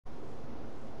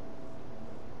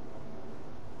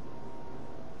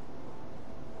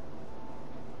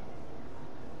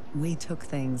We took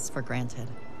things for granted.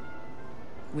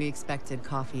 We expected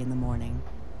coffee in the morning.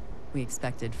 We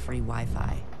expected free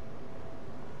Wi-Fi.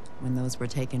 When those were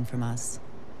taken from us,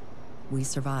 we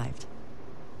survived.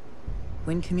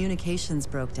 When communications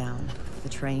broke down, the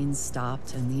trains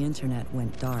stopped and the internet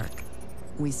went dark,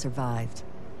 we survived.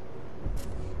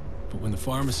 But when the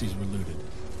pharmacies were looted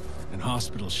and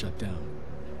hospitals shut down,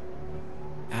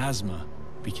 asthma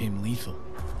became lethal.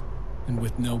 And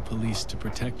with no police to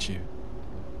protect you,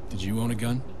 did you own a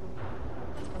gun?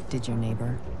 Did your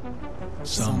neighbor?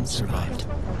 Some survived.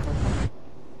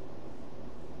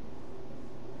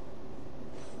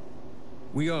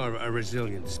 We are a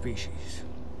resilient species.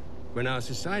 When our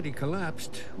society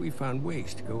collapsed, we found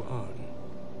ways to go on.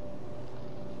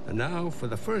 And now, for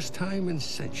the first time in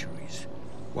centuries,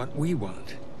 what we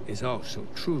want is also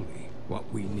truly what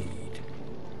we need.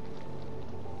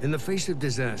 In the face of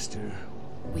disaster,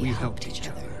 we helped each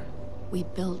other. We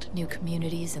built new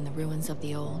communities in the ruins of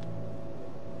the old.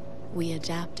 We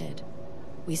adapted.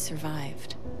 We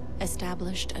survived.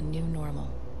 Established a new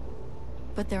normal.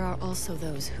 But there are also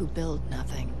those who build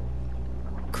nothing.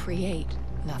 Create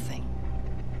nothing.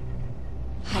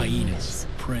 Hyenas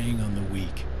preying on the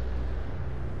weak.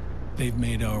 They've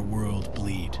made our world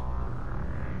bleed.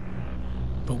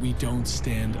 But we don't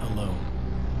stand alone.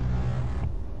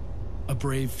 A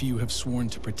brave few have sworn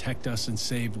to protect us and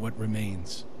save what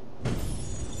remains.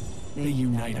 They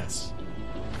unite us.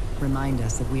 Remind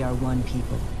us that we are one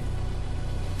people.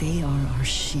 They are our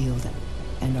shield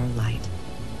and our light.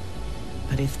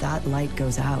 But if that light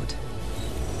goes out,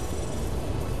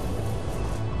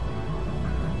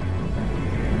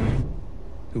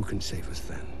 who can save us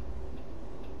then?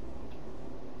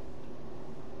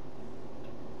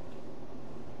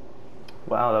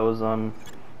 Wow, that was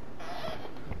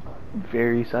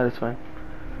very satisfying.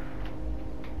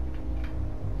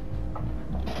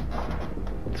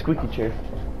 Squeaky chair.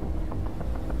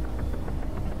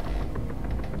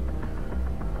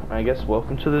 I guess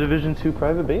welcome to the Division 2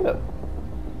 private beta.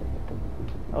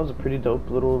 That was a pretty dope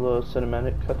little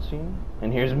cinematic cutscene.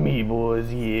 And here's me,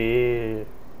 boys, yeah.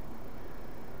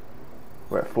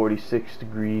 We're at 46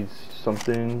 degrees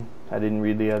something. I didn't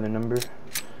read the other number.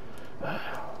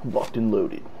 Locked and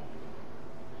loaded.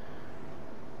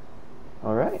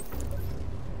 Alright.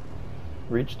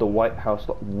 Reach the White House.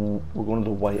 We're going to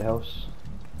the White House.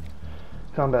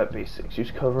 Combat basics. Use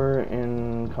cover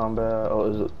in combat. Oh,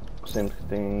 is it same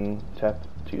thing? Tap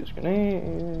to use grenade.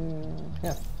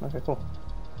 Yeah, okay, cool.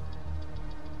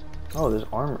 Oh, there's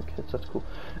armor kits. That's cool.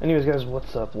 Anyways, guys,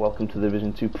 what's up? Welcome to the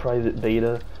Division 2 private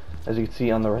beta. As you can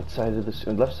see on the right side of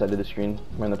the left side of the screen,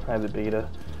 we're in the private beta.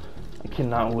 I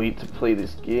cannot wait to play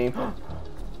this game.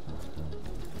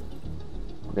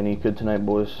 We're gonna eat good tonight,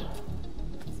 boys.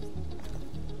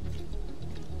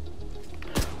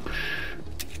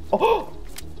 Oh!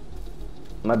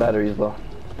 My battery's low.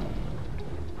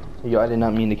 Yo, I did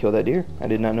not mean to kill that deer. I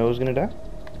did not know it was gonna die.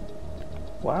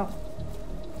 Wow.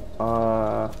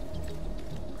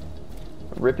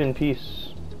 Rip in peace,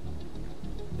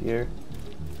 deer.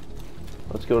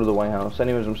 Let's go to the White House.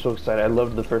 Anyways, I'm so excited. I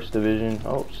loved the first Division.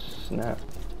 Oh, snap.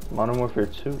 Modern Warfare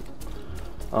 2.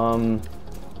 The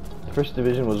first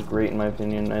Division was great in my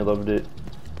opinion. I loved it.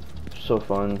 So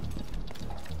fun.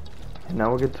 And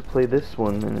now we get to play this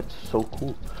one, and it's so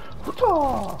cool.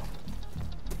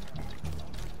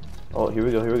 Oh, here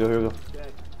we go, here we go, here we go.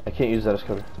 I can't use that as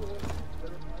cover.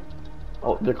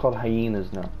 Oh, they're called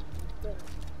hyenas now.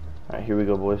 Alright, here we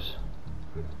go, boys.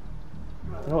 You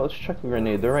know what, let's chuck a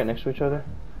grenade. They're right next to each other.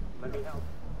 Bye,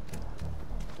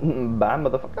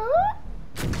 motherfucker.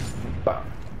 Bye.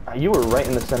 You were right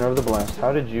in the center of the blast.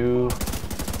 How did you...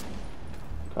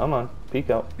 Come on, peek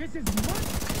out.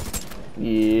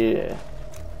 Yeah.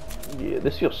 Yeah,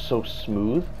 this feels so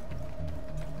smooth.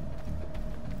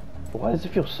 Why does it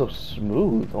feel so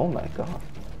smooth? Oh my god.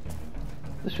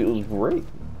 This feels great.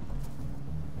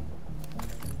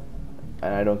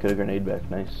 And I don't get a grenade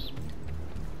back. Nice.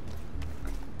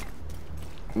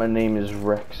 My name is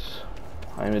Rex.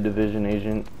 I'm a Division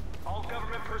agent.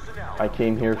 I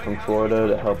came here from Florida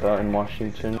to help out in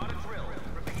Washington.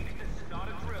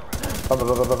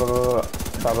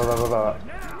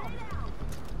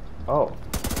 Oh.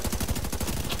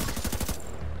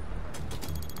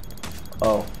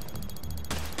 Oh.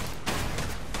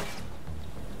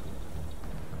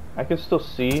 I can still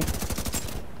see.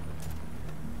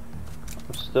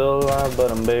 I'm still alive,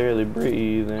 but I'm barely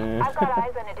breathing. I've got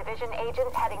eyes on a Division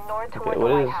agent heading north toward the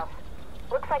White House.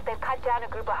 Looks like they've cut down a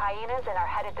group of hyenas and are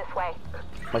headed this way.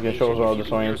 My controls are all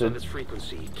disoriented. On this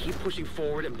frequency. Keep pushing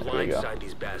forward and blindside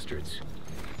these bastards.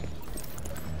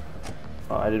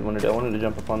 Oh, I didn't want to. I wanted to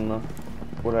jump up on the.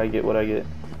 What did I get? What did I get?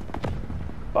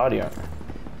 Body armor.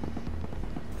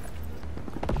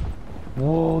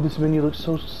 Whoa, this menu looks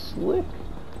so slick.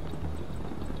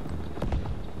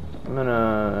 I'm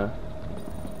gonna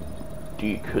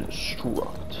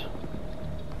deconstruct.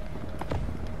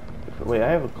 Wait,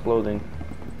 I have a clothing.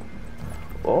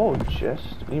 Oh,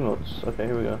 emotes. Okay,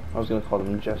 here we go. I was gonna call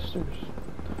them jesters.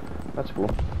 That's cool.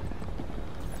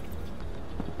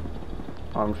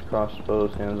 Arms,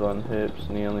 crossbows, hands on hips,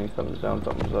 kneeling, thumbs down,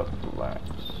 thumbs up, relax.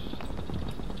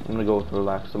 I'm gonna go with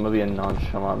relax. I'm gonna be a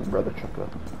nonchalant brother trucker.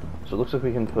 So it looks like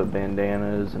we can put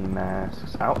bandanas and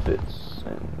masks, outfits,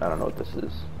 and I don't know what this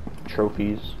is.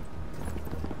 Trophies,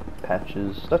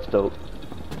 patches. That's dope.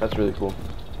 That's really cool.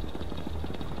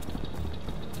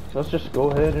 Let's just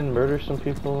go ahead and murder some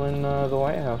people in the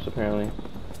White House, apparently.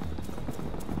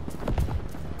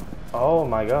 Oh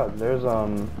my god, there's,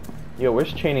 yo,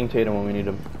 where's Channing Tatum when we need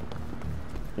him?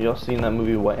 Y'all seen that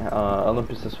movie,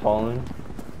 Olympus Has Fallen?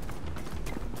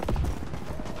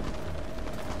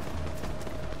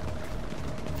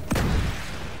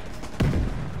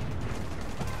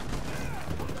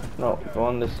 No, go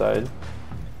on this side.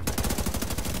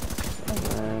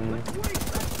 And then...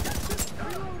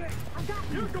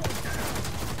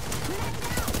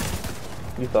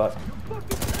 You thought.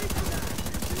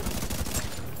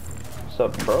 What's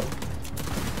up, bro?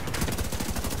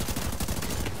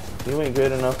 You ain't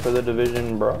good enough for the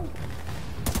division, bro.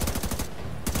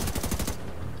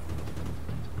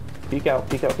 Peek out,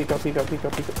 peek out, peek out, peek out, peek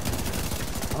out, peek out.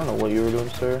 I don't know what you were doing,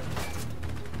 sir.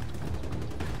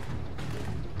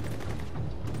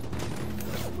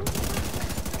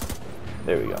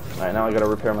 There we go. Alright, now I gotta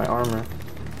repair my armor.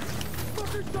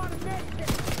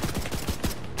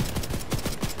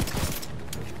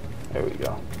 There we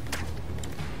go.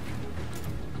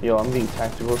 Yo, I'm being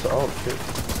tactical, so oh shit.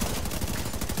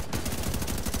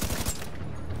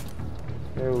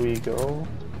 There we go.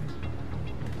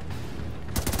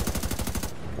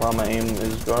 Wow, my aim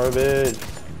is garbage.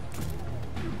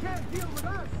 You can't deal with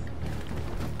us.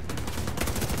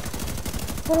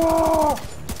 Ah!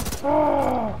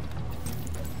 Ah!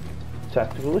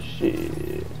 Tactical as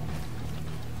shit.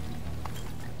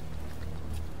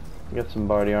 Got some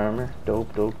body armor.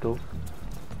 Dope, dope, dope.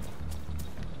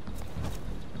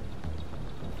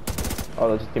 Oh,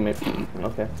 that's a teammate.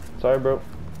 Okay. Sorry, bro.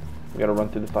 We gotta run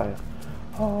through the fire.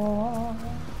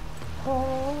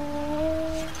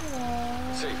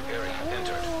 Safe area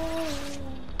entered.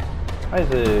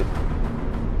 Isaac.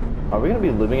 Are we gonna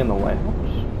be living in the White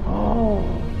House? Oh.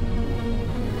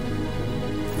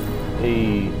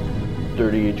 Hey,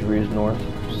 38 degrees north,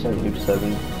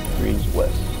 77 degrees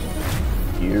west.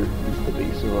 Here is the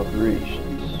base of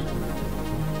operations.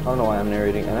 I don't know why I'm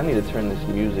narrating, and I need to turn this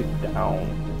music down.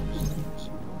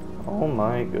 Oh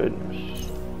my goodness.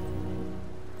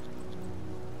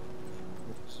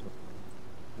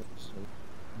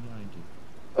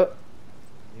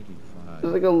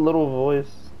 There's like a little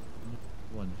voice.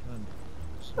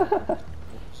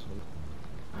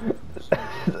 It's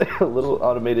like a little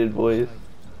automated voice.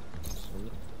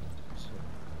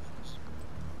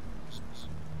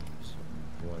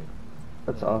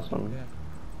 That's awesome.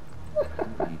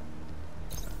 I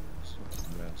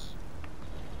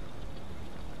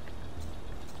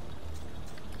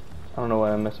don't know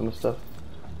why I'm messing with stuff.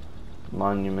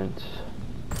 Monument.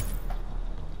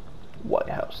 White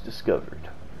House discovered.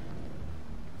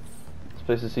 This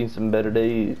place has seen some better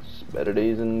days. Better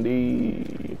days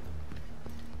indeed.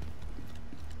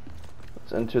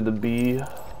 Let's enter the B.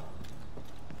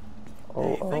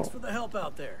 Hey, thanks for the help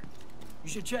out there. You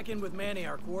should check in with Manny,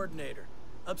 our coordinator,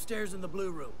 upstairs in the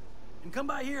blue room. And come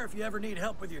by here if you ever need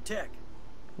help with your tech.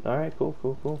 Alright, cool,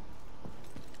 cool, cool.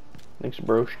 Thanks,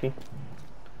 broski.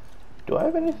 Do I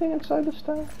have anything inside the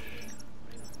stash?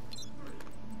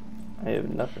 I have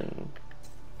nothing.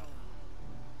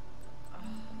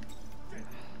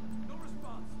 No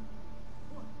response.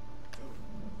 1, 2,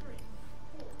 3,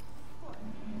 4, 5,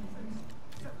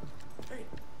 6, 7, 8,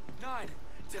 9,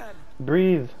 10.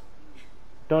 Breathe.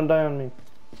 Don't die on me.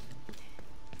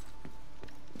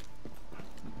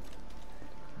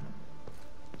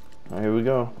 Alright, here we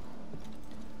go.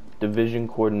 Division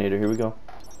coordinator. Here we go.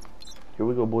 Here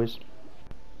we go, boys.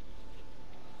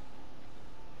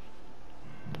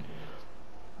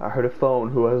 I heard a phone.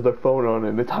 Who has their phone on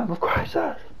in the time of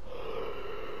crisis?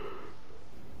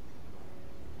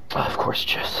 Of course,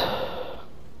 Jess.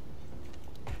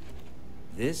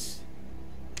 This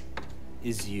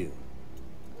is you.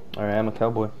 Alright, I'm a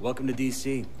cowboy. Welcome to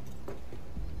DC.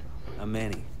 I'm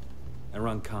Manny. I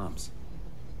run comms.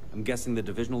 I'm guessing the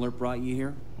division alert brought you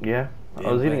here? Yeah, I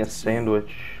was eating a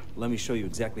sandwich. Let me show you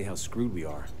exactly how screwed we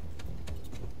are.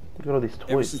 Look at all these toys.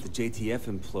 Ever since the JTF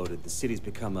imploded, the city's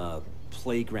become a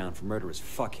playground for murderous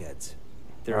fuckheads.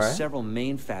 There are several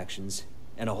main factions,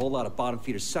 and a whole lot of bottom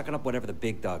feeders sucking up whatever the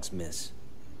big dogs miss.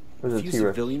 A few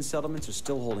civilian settlements are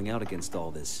still holding out against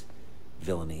all this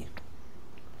villainy.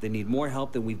 They need more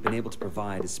help than we've been able to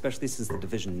provide, especially since the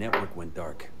Division network went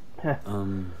dark.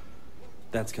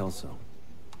 That's Kelso.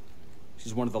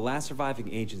 She's one of the last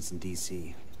surviving agents in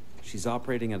DC. She's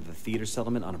operating out of the theater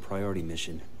settlement on a priority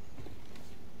mission.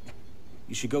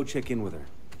 You should go check in with her.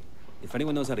 If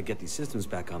anyone knows how to get these systems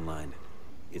back online,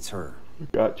 it's her.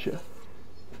 Gotcha.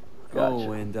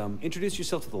 Oh, and introduce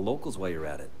yourself to the locals while you're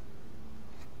at it.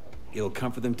 It'll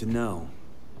comfort them to know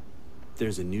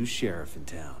there's a new sheriff in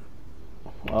town.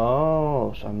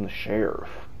 Oh, so I'm the sheriff.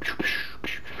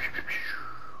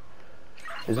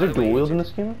 Is there dual wield in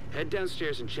this game? Head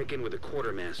downstairs and check in with the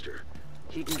quartermaster.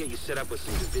 He can get you set up with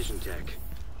some division tech.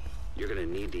 You're gonna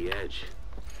need the edge.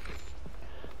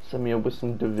 Set me up with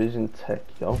some division tech,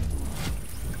 yo.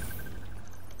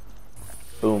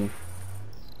 Boom.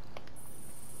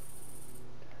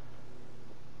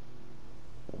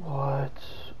 What?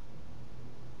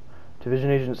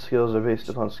 Division agent skills are based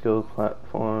upon skill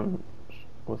platforms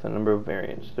with a number of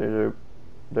variants. There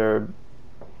are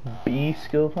B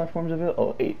skill platforms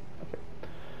available. Oh, 8. Okay.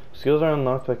 Skills are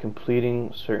unlocked by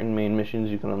completing certain main missions.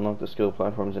 You can unlock the skill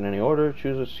platforms in any order.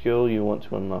 Choose a skill you want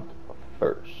to unlock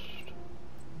first.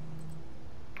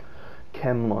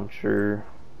 Chem launcher,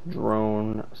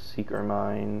 drone, seeker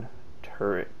mine,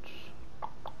 turret.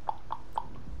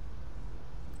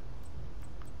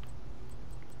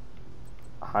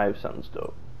 Hive sounds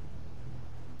dope.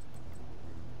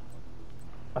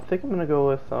 I think I'm gonna go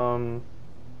with I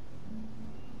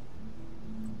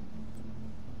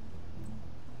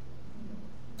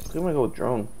think I'm gonna go with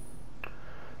drone.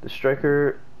 The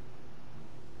striker.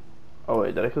 Oh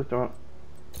wait, did I click the wrong?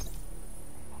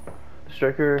 The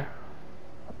striker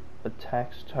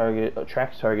tracks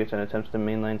targets and attempts to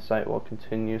mainline sight while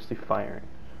continuously firing.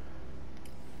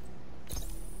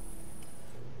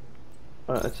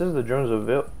 It says the drones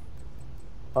available.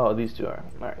 Oh, these two are.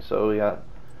 Alright, so we got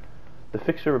the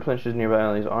fixer replenishes nearby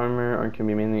allies' armor and can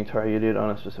be mainly targeted on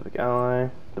a specific ally.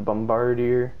 The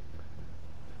bombardier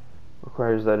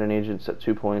requires that an agent set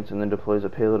 2 points and then deploys a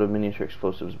payload of miniature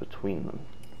explosives between them.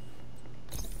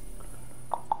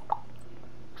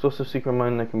 Explosive seeker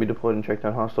mine that can be deployed and track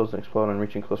down hostiles and explode on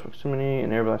reaching close proximity.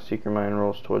 An air blast seeker mine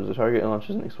rolls towards the target and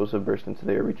launches an explosive burst into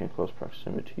the air reaching close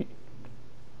proximity.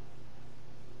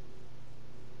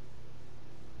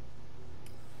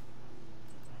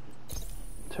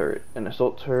 Turret. An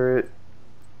assault turret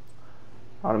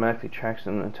automatically tracks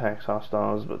and attacks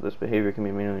hostiles, but this behavior can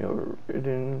be manually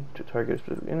overridden to target a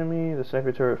specific enemy. The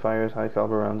sniper turret fires high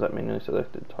caliber rounds at manually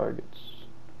selected targets.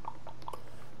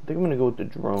 I think I'm gonna go with the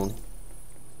drone.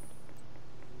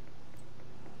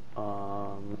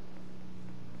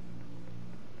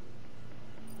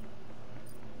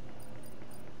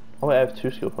 Oh, I have 2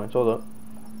 skill points. Hold up.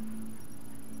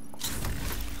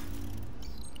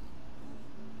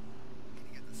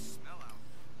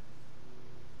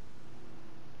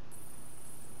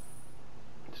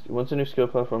 Once a new skill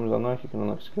platform is unlocked, you can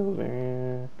unlock skill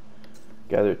variant.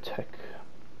 Gather tech.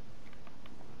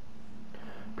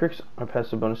 Perks are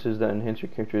passive bonuses that enhance your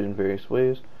character in various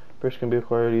ways. Perks can be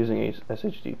acquired using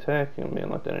SHD tech and be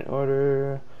unlocked in any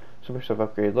order. Some perks have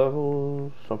upgrade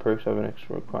levels. Some perks have an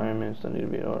extra requirements that need to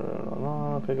be in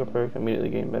order. Pick a perk, immediately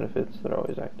gain benefits that are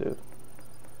always active.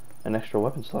 An extra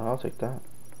weapon slot, I'll take that.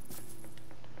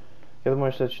 Gather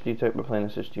more SHD tech by playing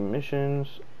SHD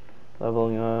missions.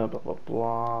 Leveling up, blah blah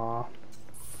blah.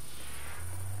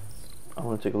 I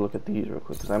want to take a look at these real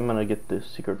quick because I'm gonna get this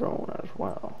secret drone as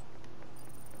well.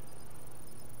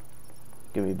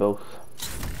 Give me both.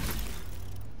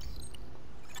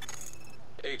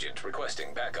 Agent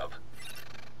requesting backup.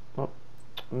 Oh,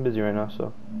 I'm busy right now,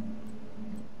 so.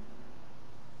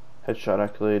 Headshot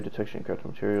accolade, detection, crafted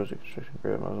materials, construction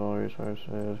grade, muzzle,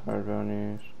 resources, hard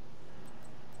bounties.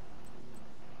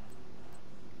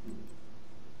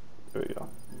 There we go.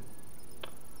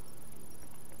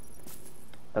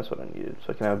 That's what I needed,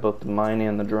 so I can have both the mine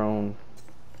and the drone.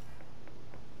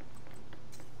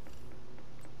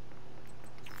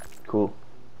 Cool.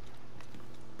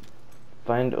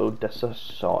 Find Odessa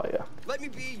Sawyer. Let me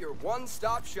be your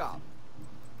one-stop shop.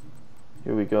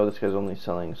 Here we go. This guy's only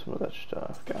selling some of that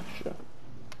stuff. Gotcha.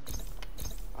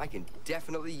 I can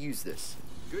definitely use this.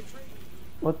 Good trade.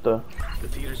 What the? The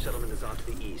theater settlement is off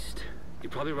to the east. You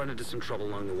probably run into some trouble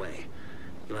along the way.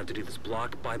 You'll have to do this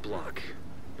block by block,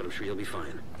 but I'm sure you'll be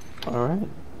fine. Alright.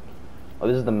 Oh,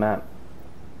 this is the map.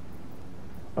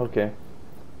 Okay.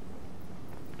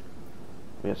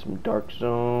 We got some dark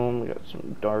zone. We got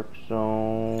some dark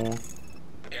zone.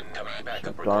 Incoming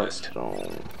backup Dark request.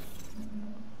 zone.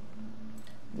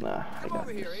 Nah, I Come got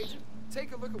over here, this. Agent.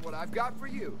 Take a look at what I've got for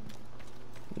you.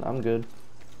 I'm good.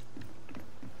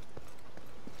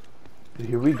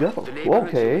 Here we go. The neighborhoods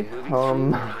Okay. you'll be moving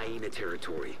through are hyena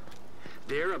territory.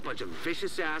 They're a bunch of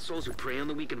vicious assholes who prey on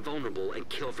the weak and vulnerable and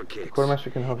kill for kicks. Quartermaster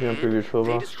can help you improve your They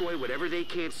toolbox. destroy whatever they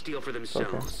can't steal for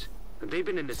themselves. And they've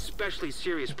been an especially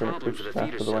serious problem for the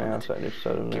theater the White settlement. House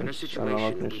at new Given our settlements.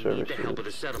 situation, we new need the help of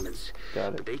the services. settlements.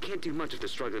 Got But it. they can't do much if they're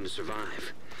struggling to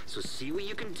survive. So see what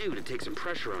you can do to take some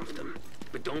pressure off them.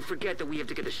 But don't forget that we have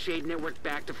to get the Shade Network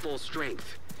back to full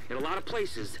strength. In a lot of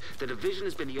places, the division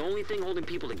has been the only thing holding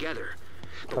people together.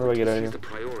 But How do I get out of is here? the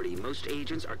priority. Most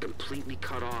agents are completely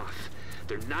cut off.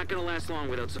 They're not going to last long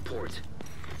without support.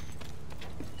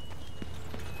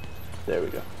 There we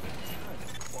go.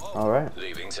 Alright.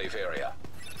 Leaving safe area.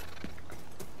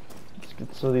 Let's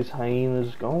get some of these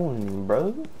hyenas going,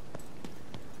 bro.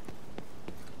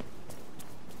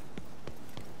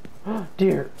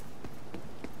 Deer.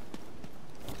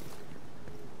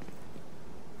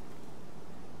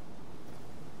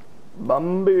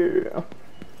 Bambi.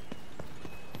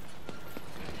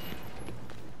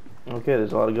 Okay,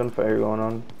 there's a lot of gunfire going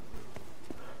on.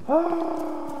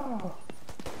 Ah!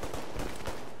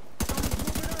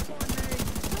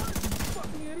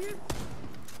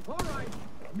 Alright,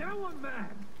 now I'm mad.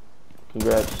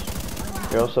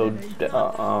 Congrats. You're also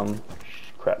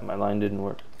crap, my line didn't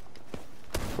work.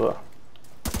 Ugh.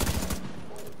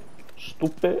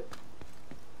 Stupid.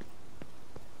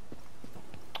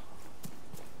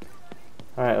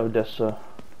 Alright, Odessa.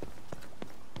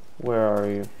 Where are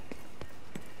you?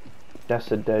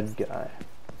 That's a dead guy.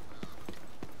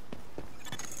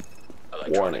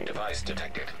 Electronic Warning. device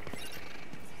detected.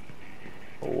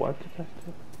 What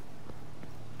detected?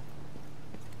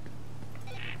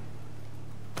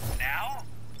 Now?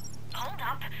 Hold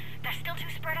up. They're still too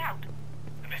spread out.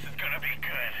 This is gonna be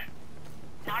good.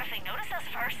 Not if they notice us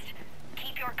first.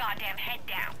 Keep your goddamn head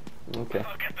down. Okay.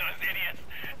 Look at those idiots.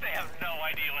 They have no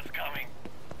idea what's coming.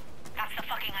 That's the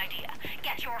fucking idea.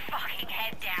 Get your fucking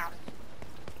head down.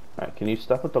 Alright, can you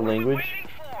stop with the What are we language? waiting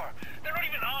for? They're not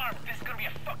even armed. This is gonna be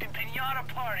a fucking piñata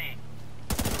party.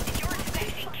 If you're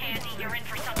expecting candy, you're in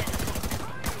for some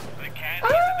disappointment. The candy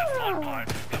isn't the fun part.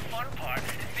 The fun part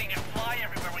is seeing it fly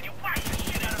everywhere when you whack the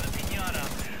shit out of the piñata.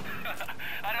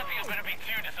 I don't think I'm gonna be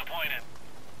too disappointed.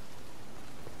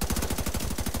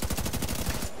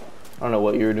 I don't know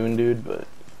what you were doing, dude, but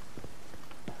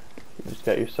you just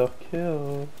got yourself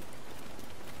killed.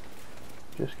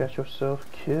 Just got yourself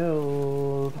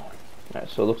killed. Alright,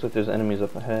 so it looks like there's enemies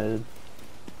up ahead.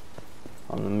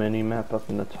 On the mini map up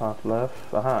in the top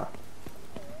left. Aha.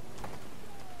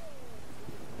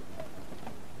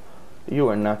 You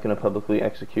are not going to publicly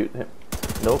execute him.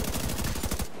 Nope.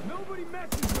 Nobody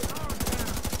messes with our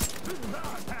town. This is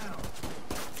our town.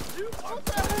 You what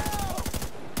the hell?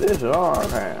 This is our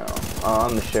town. Oh,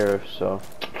 I'm the sheriff, so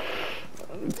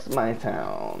it's my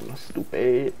town.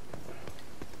 Stupid.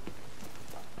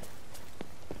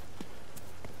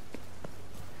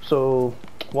 So,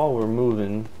 while we're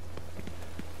moving,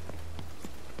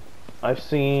 I've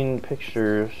seen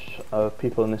pictures of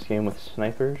people in this game with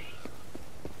snipers.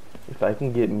 If I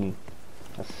can get me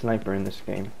a sniper in this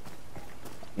game,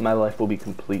 my life will be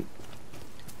complete.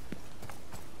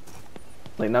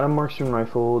 Like, not a marksman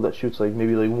rifle that shoots like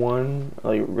maybe like one,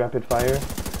 like rapid fire.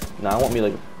 No, I want me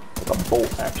like a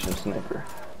bolt action sniper.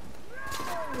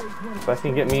 If I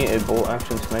can get me a bolt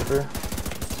action sniper,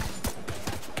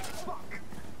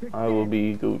 I will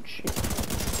be Gucci.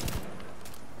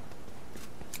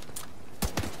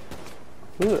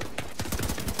 Ugh.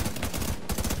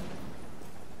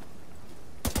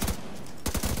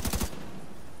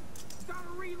 Gotta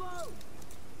reload.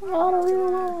 Gotta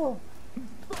reload.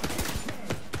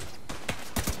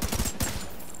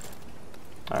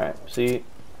 Alright, see,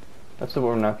 that's what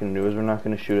we're not going to do, is we're not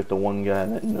going to shoot at the one guy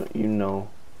that you know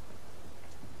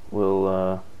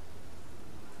will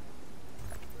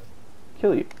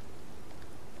kill you.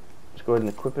 Let's go ahead and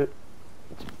equip it.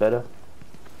 It's better.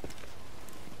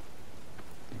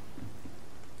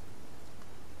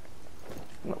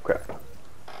 Oh crap.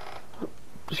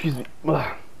 Excuse me.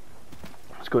 Ugh.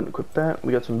 Let's go ahead and equip that.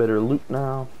 We got some better loot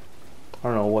now. I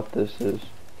don't know what this is.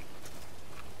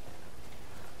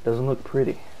 Doesn't look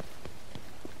pretty.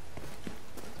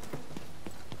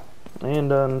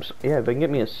 And yeah, if I can get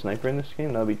me a sniper in this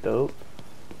game, that'd be dope.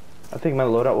 I think my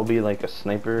loadout will be like a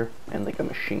sniper and like a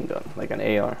machine gun, like an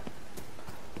AR.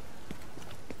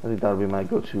 I think that would be my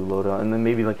go-to loadout, and then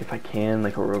maybe like if I can,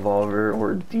 like a revolver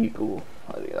or a deagle.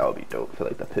 I think that would be dope for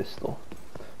like the pistol.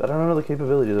 But I don't know the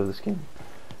capabilities of this game.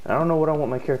 I don't know what I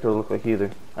want my character to look like either.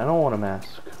 I don't want a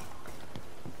mask.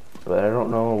 But I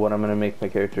don't know what I'm gonna make my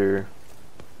character.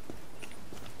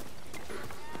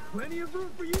 Plenty of room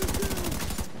for you too.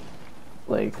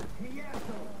 Like,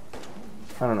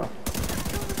 I don't know.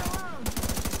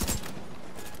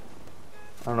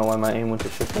 I don't know why my aim went to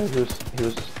shift. He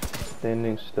was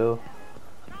standing still.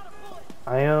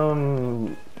 I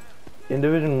am in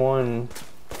Division 1.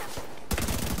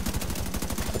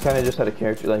 I kind of just had a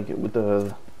character like with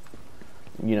the,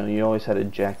 you know, you always had a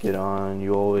jacket on.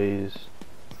 You always,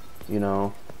 you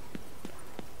know,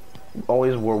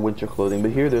 always wore winter clothing. But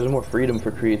here, there's more freedom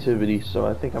for creativity. So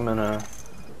I think I'm gonna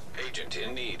Agent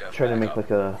in need of try to make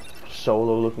like a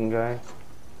solo-looking guy.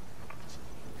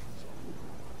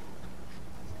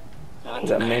 We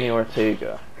got Manny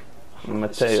Ortega,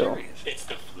 Mateo. It's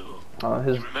the flu.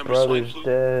 His brother's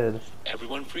dead.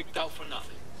 Everyone freaked out for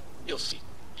nothing. You'll see.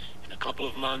 In a couple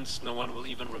of months, no one will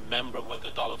even remember what the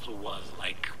dollar flu was,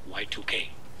 like Y2K.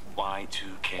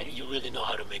 Y2K? You really know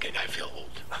how to make a guy feel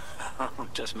old. I'm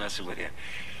just messing with you.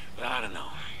 But I don't know.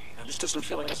 This doesn't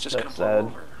feel like it's just That's gonna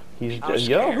blow sad. over. He's I'm dead.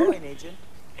 scared. Yo,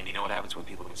 And you know what happens when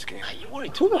people get scared? You worry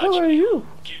who too the much. hell are you?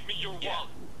 Give me your wallet.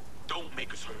 Don't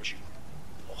make us hurt you.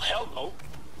 Oh, hell no.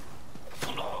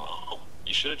 No.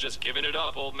 You should have just given it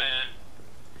up, old man.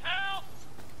 Help!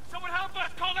 Someone help us!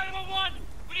 Call 911!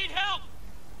 We need help!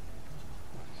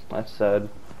 That's sad.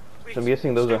 So I'm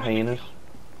guessing those are hyenas.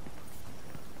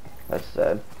 That's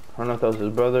sad. I don't know if that was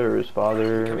his brother or his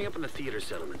father. Coming up in the theater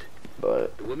settlement.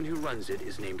 But the woman who runs it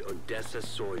is named Odessa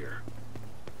Sawyer.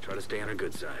 Try to stay on her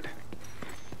good side.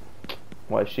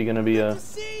 why is she gonna be a?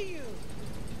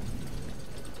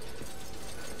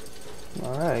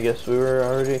 Alright, I guess we were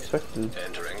already expected.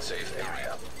 Entering safe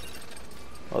area.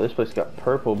 Oh, this place got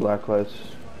purple black lights.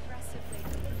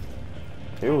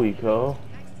 Here we go.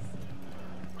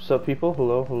 What's up, people?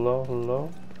 Hello, hello, hello.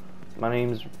 My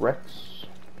name's Rex.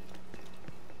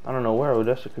 I don't know where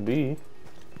Odessa could be,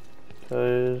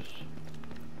 because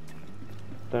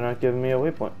they're not giving me a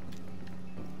waypoint.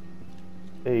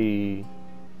 Hey.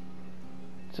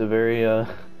 It's a very,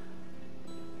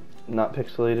 not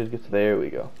pixelated. There we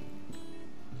go.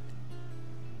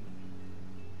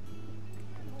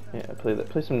 Yeah, play that.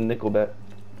 Play some Nickelback.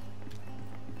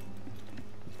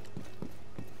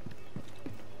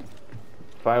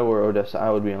 If I were Odessa, I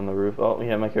would be on the roof. Oh,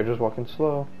 yeah, my character's walking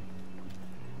slow.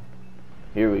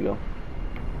 Here we go.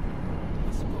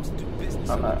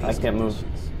 I can't move.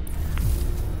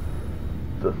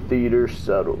 The theater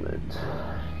settlement.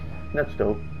 That's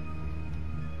dope.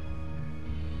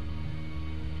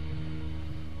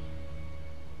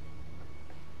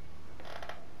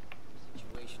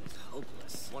 Situation is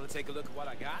hopeless. Want to take a look at what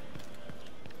I got?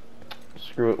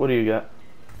 Screw it. What do you got?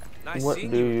 Nice What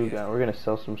seeing do you you again. got? We're gonna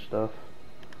sell some stuff.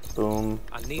 Boom.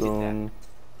 I needed boom. that.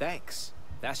 Thanks.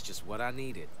 That's just what I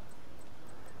needed.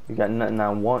 You got nothing I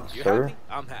want, You're sir. happy?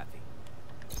 I'm happy.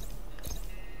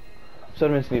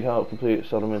 Settlements need help. Complete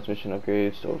settlements mission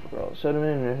upgrades to overall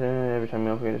settlement. Every time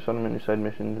you upgrade a settlement, new side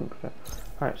missions.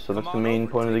 Alright, so that's the main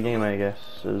point of the game, I guess,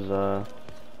 is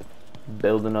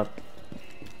building up.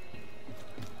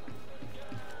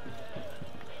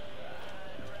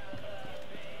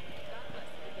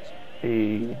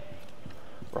 Hey,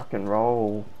 rock and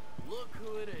roll. Look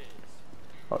who it is.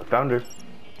 Oh, I found her.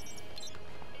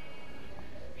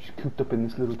 She's cooped up in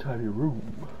this little tiny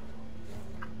room.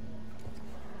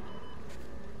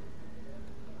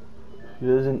 She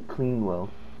doesn't clean well.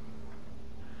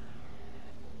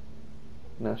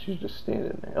 No, she's just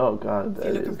standing there. Oh god, that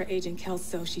You're looking is. for Agent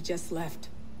Kelso. She just left.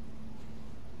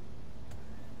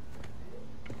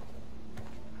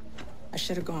 I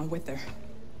should have gone with her.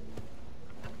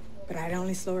 But I'd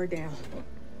only slow her down.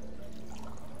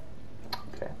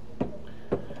 Okay.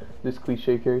 This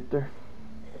cliche character.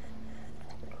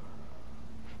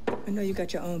 I know you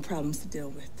got your own problems to deal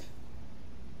with.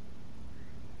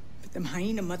 But them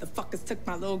hyena motherfuckers took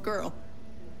my little girl.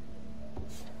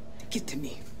 Get to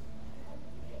me.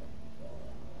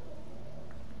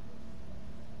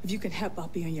 If you can help, I'll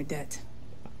be on your debt.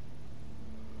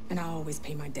 And I always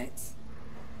pay my debts.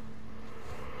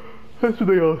 That's what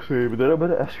they all say, but then I'm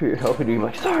gonna ask for your help and you're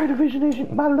like, sorry, Division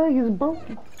Agent, my leg is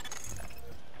broken.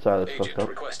 Sorry, that's fucked up.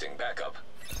 Requesting backup.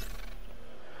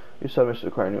 Your side missions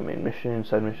require new main mission,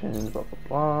 side missions, blah blah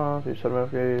blah. Your side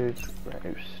upgrades, brand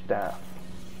new staff.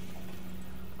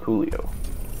 Coolio.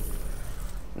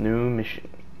 New mission.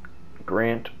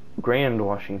 Grand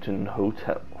Washington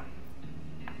Hotel.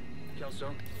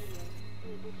 Kelso?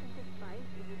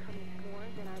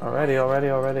 Alrighty.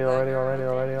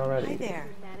 Hi there.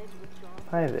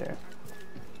 Hi there.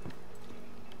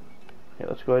 Okay,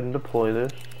 let's let's go ahead and deploy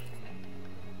this.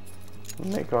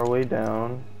 Make our way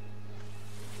down.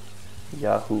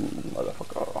 Yahoo,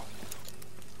 motherfucker.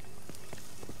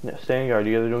 Yeah, staying guard.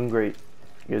 You guys are doing great.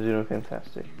 You guys are doing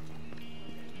fantastic.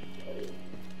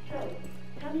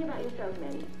 Tell me about yourself,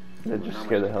 Manny. That just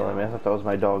scared the hell out of me. I thought that was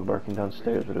my dog barking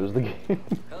downstairs, but it was the game.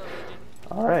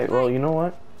 Alright, well, you know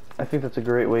what? I think that's a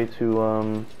great way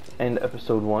to end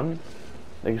episode 1.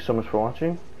 Thank you so much for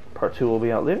watching. Part 2 will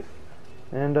be out later.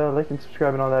 And like and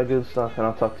subscribe and all that good stuff. And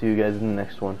I'll talk to you guys in the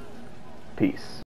next one. Peace.